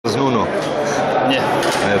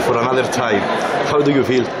for another time. How do you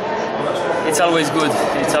feel? It's always good.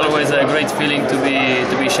 It's always a great feeling to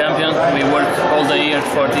be champion. We work all the year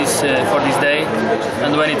for this day,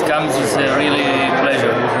 and when it comes, it's a really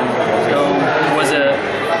pleasure. So it was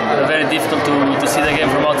very difficult to see the game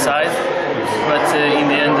from outside, but in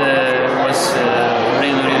the end it was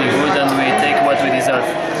really good, and we take what we deserve.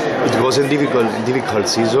 It was a difficult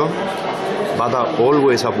season, but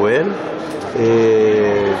always up well.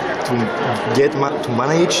 To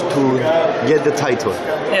manage to get the title.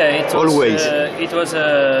 Yeah, it was always. It was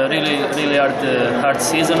a really hard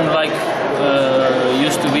season, like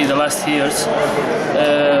used to be the last years.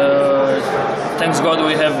 Thanks God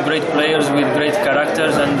we have great players with great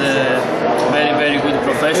characters and very good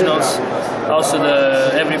professionals. Also,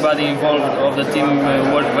 everybody involved of the team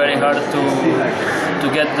worked very hard to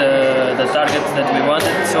get the target that we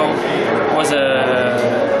wanted. So it was a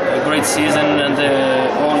great season, and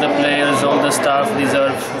all the players, all the staff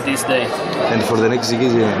deserve this day. And for the next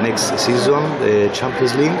season, the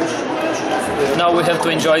Champions League? Now we have to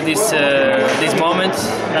enjoy this moment,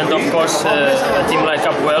 and of course a team like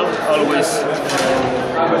Upwell always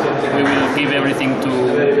we will give everything to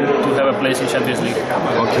have a place in Champions League.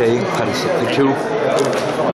 Okay, thank you.